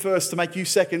putting me first to make you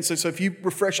second. So if you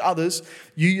refresh others,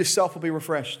 you yourself will be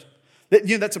refreshed.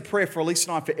 That's a prayer for Elise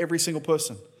and I, for every single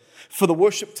person. For the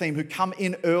worship team who come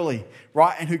in early,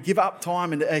 right, and who give up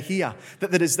time and are here,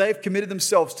 that as they've committed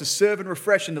themselves to serve and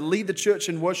refresh and to lead the church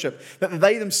in worship, that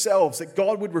they themselves, that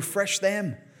God would refresh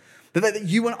them, that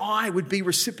you and I would be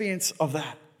recipients of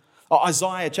that.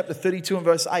 Isaiah chapter 32 and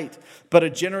verse 8. But a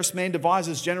generous man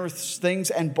devises generous things,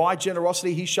 and by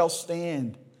generosity he shall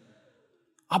stand.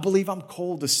 I believe I'm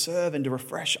called to serve and to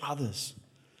refresh others.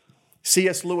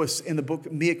 C.S. Lewis in the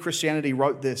book Mere Christianity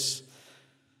wrote this.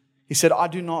 He said, I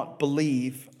do not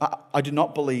believe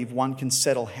one can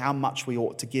settle how much we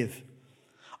ought to give.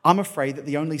 I'm afraid that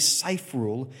the only safe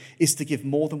rule is to give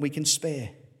more than we can spare.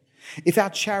 If our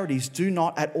charities do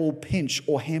not at all pinch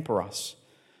or hamper us,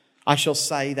 I shall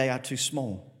say they are too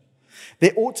small.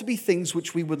 There ought to be things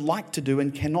which we would like to do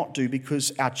and cannot do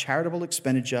because our charitable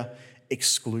expenditure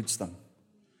excludes them.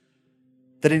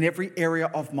 That in every area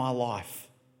of my life,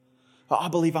 I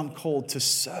believe I'm called to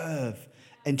serve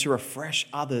and to refresh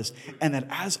others. And that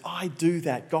as I do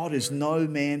that, God is no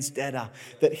man's debtor,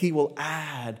 that he will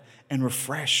add and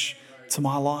refresh to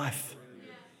my life.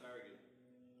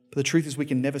 But the truth is we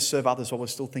can never serve others while we're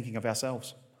still thinking of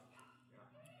ourselves.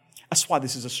 That's why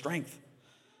this is a strength.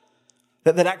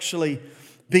 That actually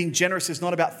being generous is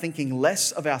not about thinking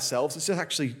less of ourselves, it's just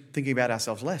actually thinking about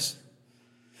ourselves less.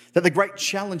 That the great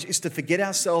challenge is to forget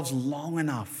ourselves long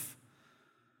enough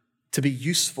to be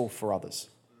useful for others.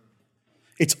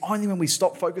 It's only when we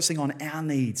stop focusing on our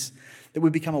needs that we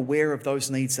become aware of those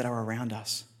needs that are around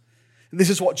us. This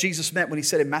is what Jesus meant when he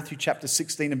said in Matthew chapter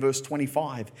 16 and verse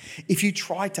 25, if you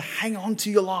try to hang on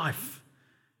to your life,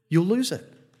 you'll lose it.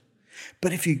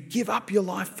 But if you give up your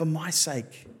life for my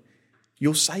sake,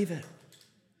 you'll save it.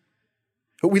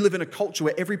 But we live in a culture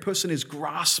where every person is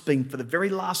grasping for the very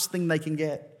last thing they can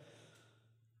get.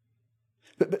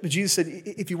 But Jesus said,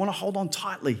 if you want to hold on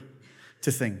tightly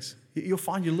to things, you'll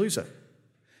find you lose it.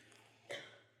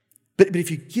 But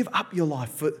if you give up your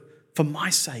life for my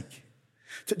sake,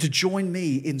 to join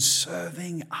me in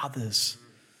serving others,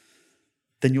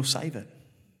 then you'll save it.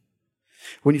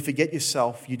 When you forget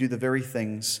yourself, you do the very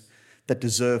things that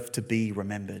deserve to be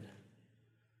remembered.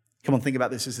 Come on, think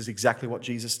about this. This is exactly what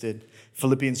Jesus did.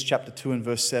 Philippians chapter 2 and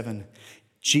verse 7.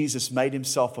 Jesus made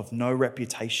himself of no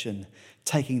reputation,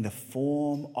 taking the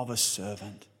form of a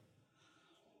servant.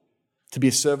 To be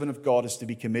a servant of God is to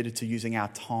be committed to using our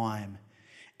time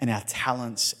and our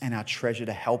talents and our treasure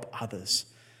to help others.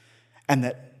 And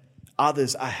that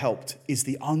others are helped is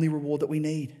the only reward that we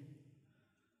need.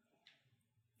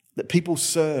 That people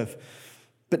serve,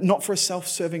 but not for a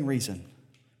self-serving reason,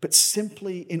 but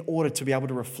simply in order to be able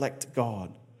to reflect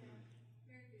God.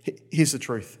 Here's the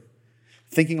truth.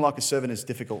 Thinking like a servant is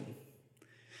difficult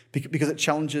because it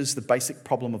challenges the basic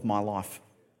problem of my life.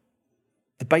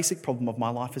 The basic problem of my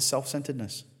life is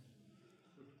self-centeredness.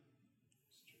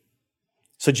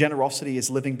 So generosity is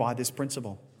living by this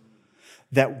principle,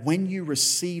 that when you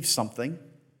receive something,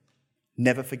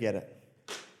 never forget it.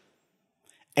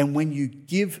 And when you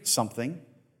give something,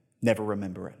 never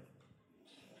remember it.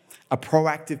 A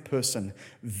proactive person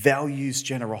values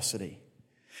generosity.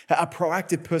 A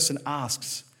proactive person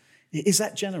asks, is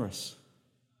that generous?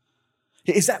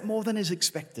 Is that more than is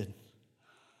expected?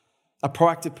 A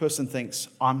proactive person thinks,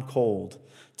 I'm called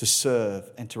to serve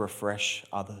and to refresh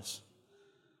others.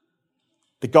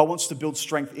 That God wants to build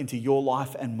strength into your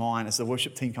life and mine as the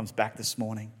worship team comes back this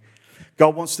morning.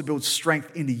 God wants to build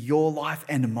strength into your life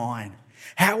and mine.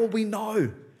 How will we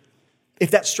know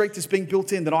if that strength is being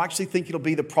built in? Then I actually think it'll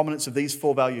be the prominence of these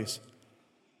 4 values.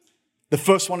 The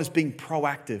first one is being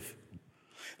proactive.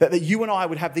 That you and I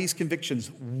would have these convictions.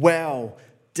 Well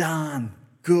done,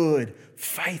 good,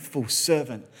 faithful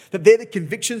servant. That they're the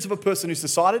convictions of a person who's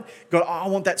decided, God, I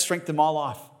want that strength in my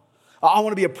life. I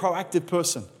want to be a proactive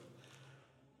person.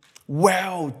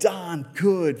 Well done,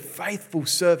 good, faithful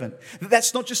servant.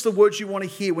 That's not just the words you want to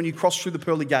hear when you cross through the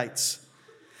pearly gates.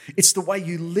 It's the way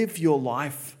you live your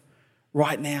life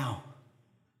right now.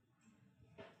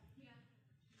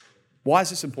 Why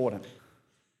is this important?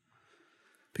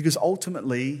 Because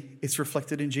ultimately, it's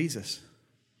reflected in Jesus.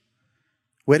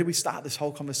 Where did we start this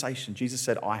whole conversation? Jesus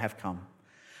said, I have come.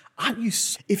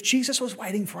 If Jesus was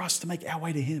waiting for us to make our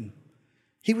way to him,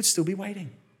 he would still be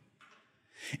waiting.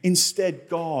 Instead,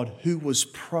 God, who was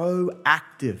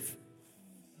proactive,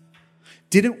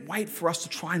 didn't wait for us to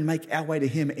try and make our way to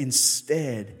him.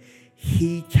 Instead,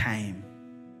 he came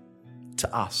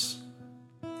to us.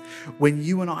 When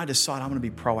you and I decide, I'm going to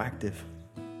be proactive,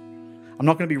 I'm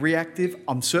not going to be reactive,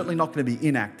 I'm certainly not going to be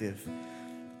inactive,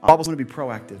 I'm going to be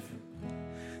proactive,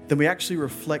 then we actually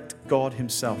reflect God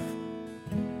himself.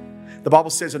 The Bible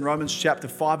says in Romans chapter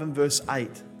 5 and verse 8,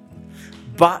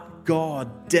 but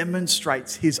God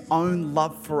demonstrates his own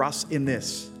love for us in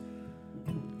this.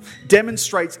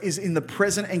 Demonstrates is in the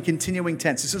present and continuing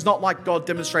tense. This is not like God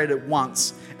demonstrated it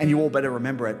once and you all better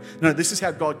remember it. No, this is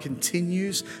how God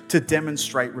continues to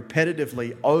demonstrate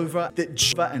repetitively over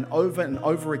and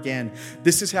over again.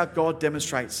 This is how God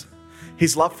demonstrates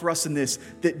his love for us in this,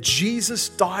 that Jesus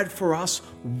died for us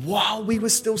while we were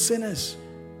still sinners.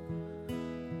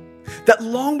 That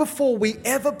long before we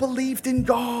ever believed in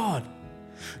God,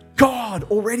 God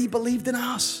already believed in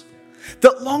us.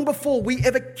 That long before we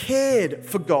ever cared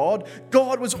for God,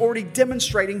 God was already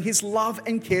demonstrating his love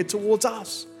and care towards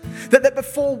us. That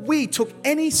before we took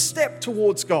any step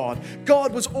towards God,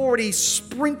 God was already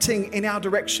sprinting in our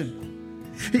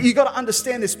direction. You got to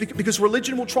understand this because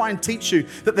religion will try and teach you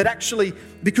that actually,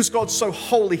 because God's so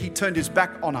holy, he turned his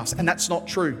back on us. And that's not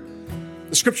true.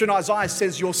 The scripture in Isaiah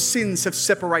says your sins have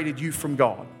separated you from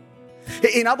God.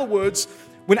 In other words,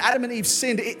 when Adam and Eve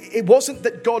sinned, it wasn't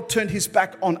that God turned his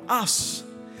back on us.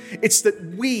 It's that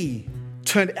we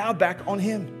turned our back on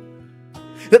him.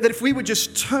 That if we would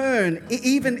just turn,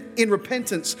 even in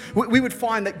repentance, we would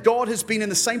find that God has been in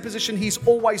the same position he's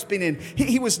always been in.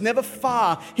 He was never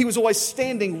far. He was always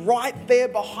standing right there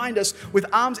behind us with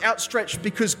arms outstretched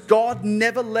because God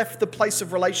never left the place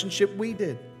of relationship we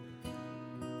did.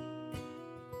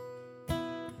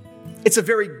 It's a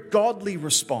very godly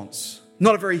response,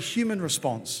 not a very human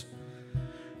response,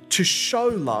 to show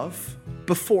love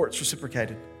before it's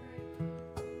reciprocated.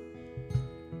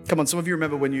 Come on, some of you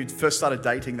remember when you first started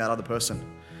dating that other person,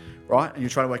 right? And you're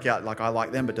trying to work out, like, I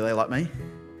like them, but do they like me?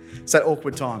 It's that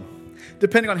awkward time.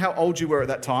 Depending on how old you were at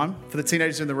that time, for the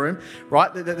teenagers in the room,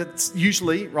 right? That's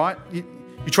usually, right? You're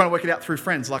trying to work it out through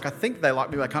friends. Like, I think they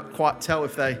like me, but I can't quite tell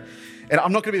if they... And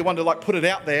I'm not going to be the one to put it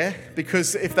out there,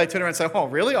 because if they turn around and say, oh,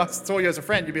 really? I saw you as a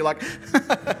friend, you'd be like,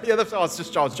 yeah, I was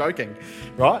joking,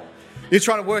 right? You're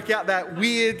trying to work out that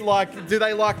weird, do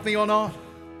they like me or not?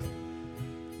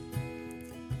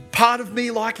 Part of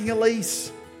me liking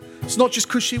Elise, it's not just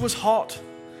because she was hot.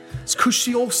 It's because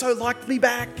she also liked me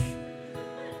back.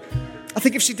 I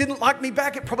think if she didn't like me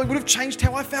back, it probably would have changed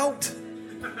how I felt.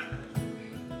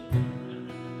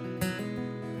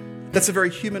 That's a very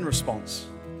human response.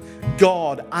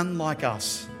 God, unlike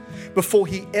us, before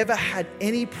he ever had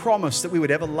any promise that we would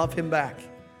ever love him back,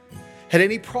 had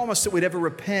any promise that we'd ever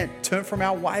repent, turn from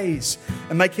our ways,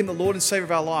 and make him the Lord and Savior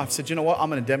of our life, said, you know what,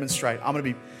 I'm going to demonstrate. I'm going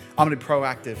to be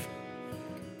proactive.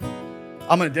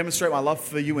 I'm going to demonstrate my love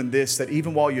for you in this, that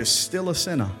even while you're still a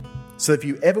sinner, so if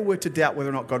you ever were to doubt whether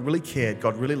or not God really cared,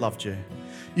 God really loved you,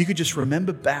 you could just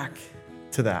remember back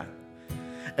to that.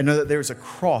 And know that there is a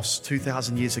cross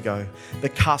 2,000 years ago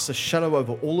that casts a shadow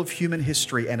over all of human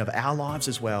history and of our lives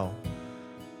as well.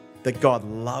 That God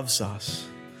loves us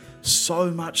so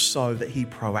much so that he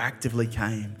proactively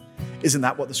came. Isn't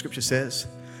that what the scripture says?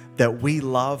 That we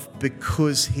love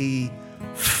because he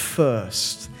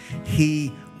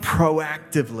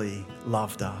proactively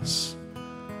loved us.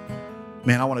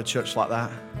 Man, I want a church like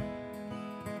that.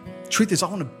 Truth is, I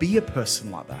want to be a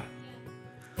person like that.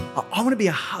 I want to be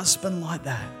a husband like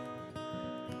that.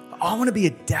 I want to be a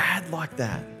dad like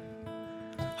that.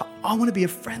 I want to be a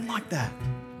friend like that.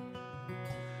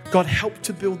 God, help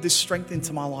to build this strength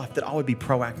into my life that I would be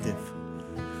proactive.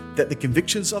 That the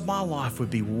convictions of my life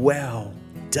would be well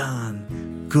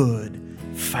done, good,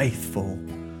 faithful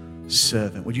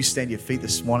servant. Would you stand to your feet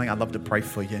this morning? I'd love to pray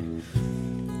for you.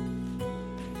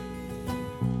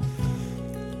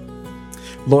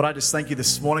 Lord, I just thank you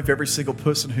this morning for every single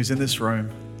person who's in this room.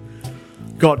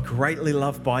 God, greatly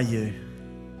loved by you.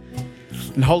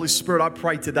 And Holy Spirit, I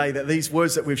pray today that these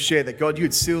words that we've shared, that God, you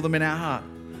would seal them in our heart.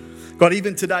 God,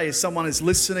 even today, as someone is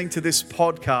listening to this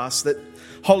podcast, that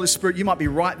Holy Spirit, you might be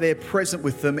right there present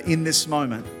with them in this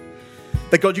moment.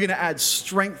 That God, you're going to add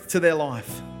strength to their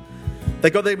life.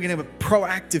 That God, they're going to have a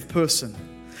proactive person.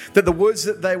 That the words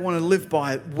that they want to live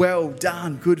by, well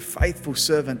done, good, faithful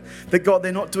servant. That God,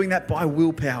 they're not doing that by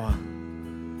willpower.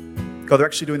 God, they're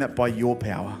actually doing that by your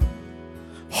power.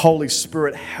 Holy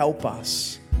Spirit, help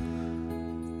us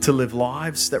to live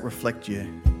lives that reflect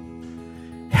you.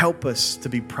 Help us to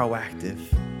be proactive.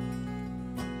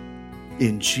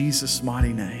 In Jesus'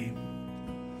 mighty name,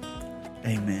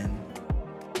 amen.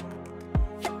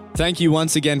 Thank you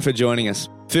once again for joining us.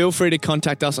 Feel free to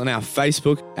contact us on our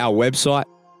Facebook, our website,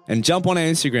 and jump on our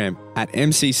Instagram at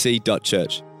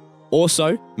mcc.church.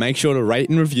 Also, make sure to rate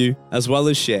and review as well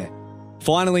as share.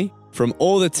 Finally, from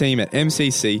all the team at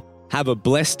MCC, have a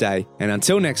blessed day, and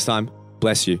until next time,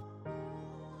 bless you.